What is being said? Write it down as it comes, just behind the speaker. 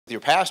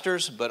your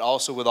pastors, but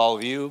also with all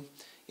of you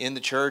in the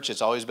church.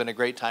 It's always been a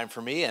great time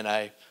for me, and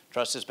I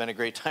trust it's been a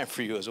great time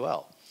for you as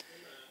well.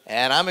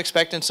 And I'm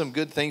expecting some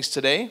good things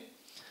today.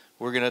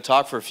 We're going to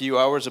talk for a few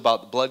hours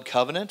about the blood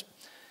covenant,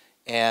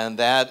 and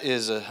that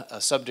is a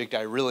subject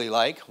I really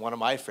like, one of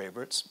my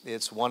favorites.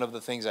 It's one of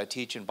the things I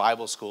teach in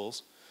Bible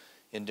schools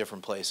in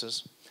different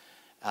places.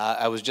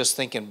 I was just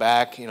thinking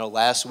back,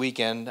 last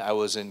weekend I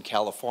was in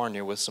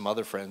California with some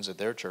other friends at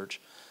their church.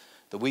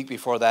 The week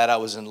before that, I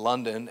was in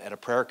London at a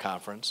prayer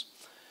conference.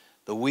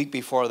 The week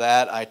before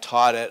that, I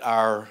taught at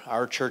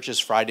our church's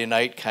Friday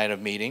night kind of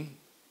meeting.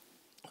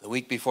 The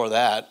week before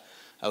that,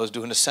 I was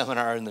doing a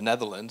seminar in the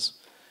Netherlands.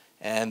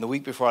 And the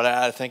week before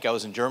that, I think I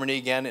was in Germany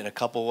again. And a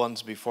couple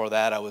ones before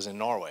that, I was in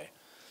Norway.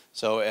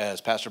 So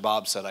as Pastor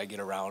Bob said, I get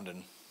around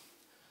and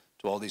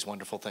do all these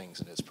wonderful things,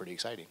 and it's pretty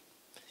exciting.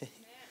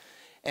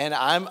 And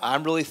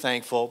I'm really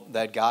thankful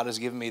that God has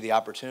given me the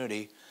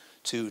opportunity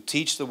to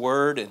teach the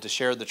Word and to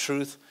share the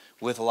truth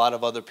with a lot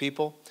of other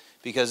people,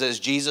 because as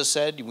Jesus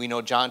said, we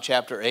know John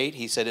chapter 8,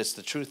 he said it's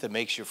the truth that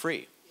makes you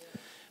free.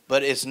 Yeah.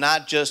 But it's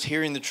not just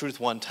hearing the truth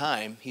one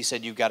time. He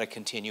said you've got to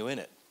continue in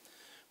it.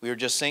 We were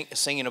just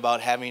singing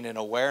about having an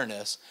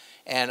awareness,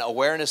 and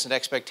awareness and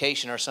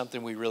expectation are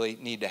something we really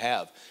need to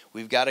have.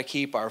 We've got to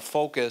keep our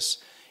focus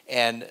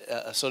and,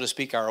 so to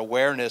speak, our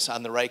awareness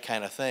on the right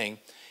kind of thing,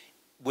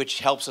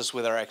 which helps us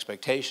with our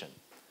expectation.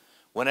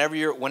 Whenever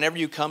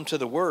you come to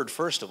the Word,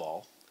 first of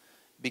all,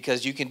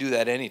 because you can do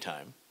that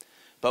anytime,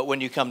 but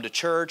when you come to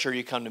church or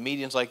you come to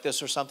meetings like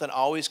this or something,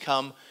 always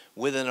come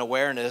with an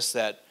awareness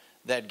that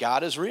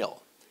God is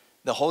real.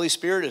 The Holy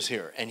Spirit is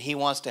here, and He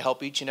wants to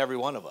help each and every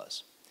one of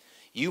us.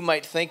 You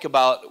might think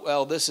about,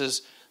 well,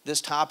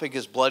 this topic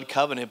is blood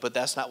covenant, but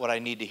that's not what I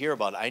need to hear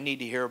about. I need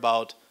to hear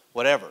about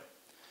whatever.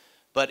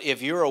 But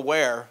if you're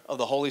aware of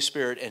the Holy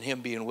Spirit and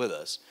Him being with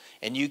us,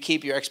 and you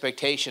keep your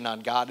expectation on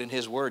God and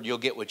His Word, you'll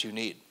get what you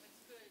need.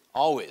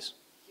 Always.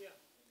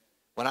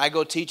 When I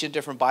go teach in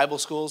different Bible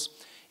schools,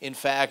 in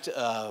fact,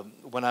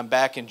 when I'm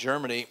back in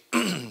Germany,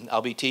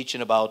 I'll be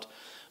teaching about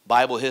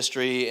Bible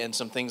history and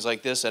some things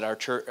like this at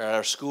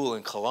our school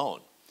in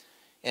Cologne.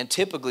 And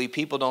typically,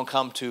 people don't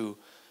come to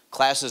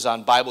classes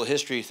on Bible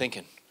history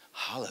thinking,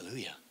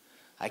 hallelujah,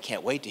 I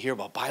can't wait to hear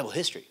about Bible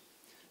history.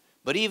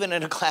 But even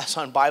in a class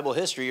on Bible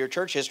history or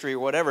church history or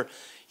whatever,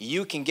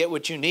 you can get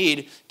what you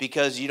need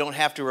because you don't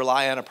have to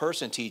rely on a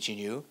person teaching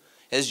you.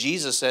 As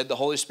Jesus said, the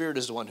Holy Spirit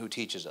is the one who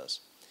teaches us.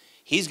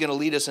 He's going to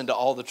lead us into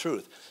all the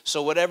truth.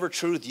 So whatever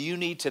truth you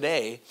need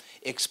today,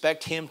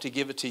 expect Him to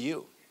give it to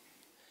you.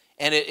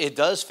 And it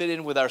does fit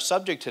in with our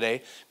subject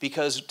today,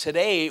 because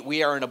today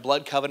we are in a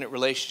blood covenant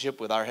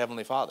relationship with our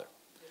Heavenly Father.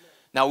 Amen.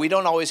 Now, we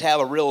don't always have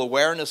a real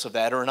awareness of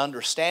that or an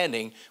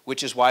understanding,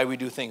 which is why we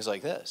do things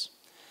like this.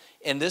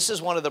 And this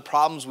is one of the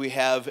problems we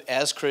have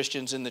as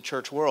Christians in the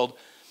church world,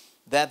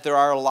 that there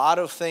are a lot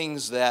of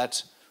things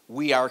that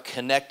we are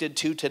connected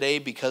to today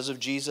because of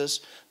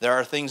Jesus. There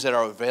are things that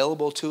are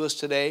available to us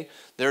today.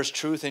 There's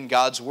truth in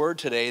God's Word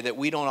today that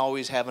we don't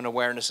always have an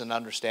awareness and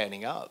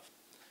understanding of.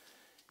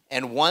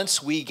 And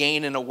once we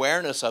gain an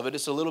awareness of it,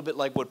 it's a little bit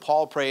like what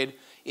Paul prayed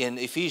in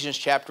Ephesians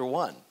chapter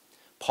 1.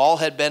 Paul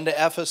had been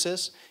to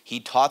Ephesus. He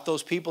taught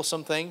those people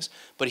some things,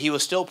 but he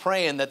was still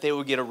praying that they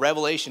would get a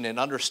revelation and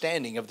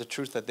understanding of the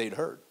truth that they'd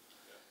heard.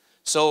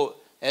 So,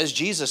 as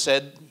Jesus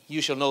said, you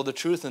shall know the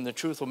truth, and the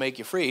truth will make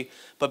you free.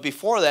 But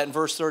before that, in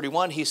verse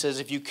 31, he says,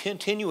 if you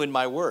continue in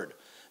my word,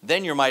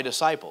 then you're my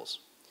disciples.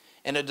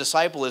 And a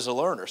disciple is a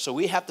learner. So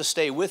we have to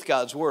stay with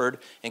God's word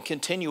and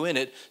continue in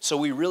it so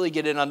we really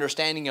get an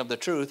understanding of the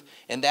truth,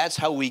 and that's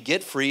how we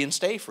get free and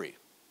stay free.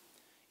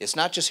 It's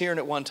not just hearing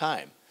it one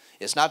time.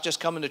 It's not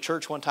just coming to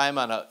church one time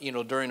on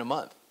during a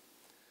month,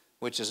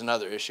 which is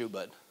another issue,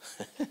 but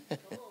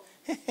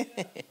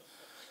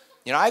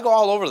I go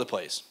all over the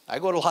place. I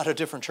go to a lot of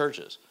different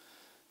churches.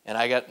 And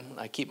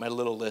I keep my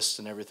little lists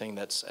and everything.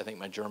 That's, I think,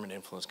 my German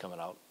influence coming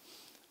out.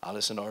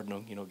 Alles in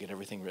Ordnung, get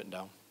everything written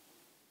down.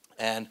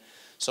 And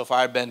so far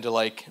I've been to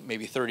like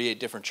maybe 38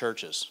 different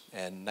churches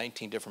and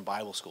 19 different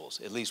Bible schools,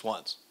 at least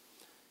once.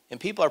 And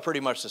people are pretty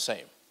much the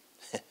same.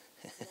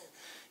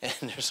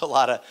 And there's a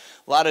lot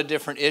of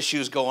different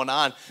issues going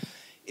on.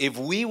 If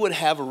we would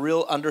have a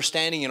real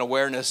understanding and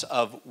awareness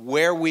of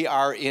where we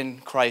are in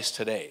Christ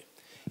today,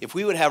 if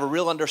we would have a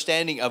real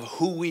understanding of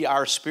who we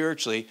are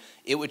spiritually,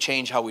 it would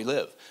change how we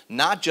live.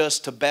 Not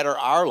just to better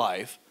our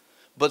life,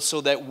 but so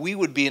that we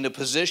would be in a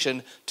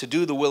position to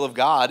do the will of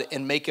God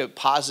and make a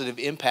positive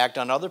impact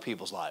on other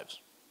people's lives.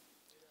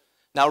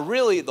 Now,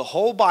 really, the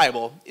whole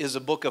Bible is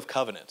a book of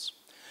covenants.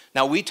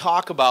 Now, we've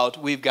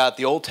got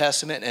the Old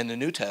Testament and the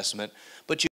New Testament, but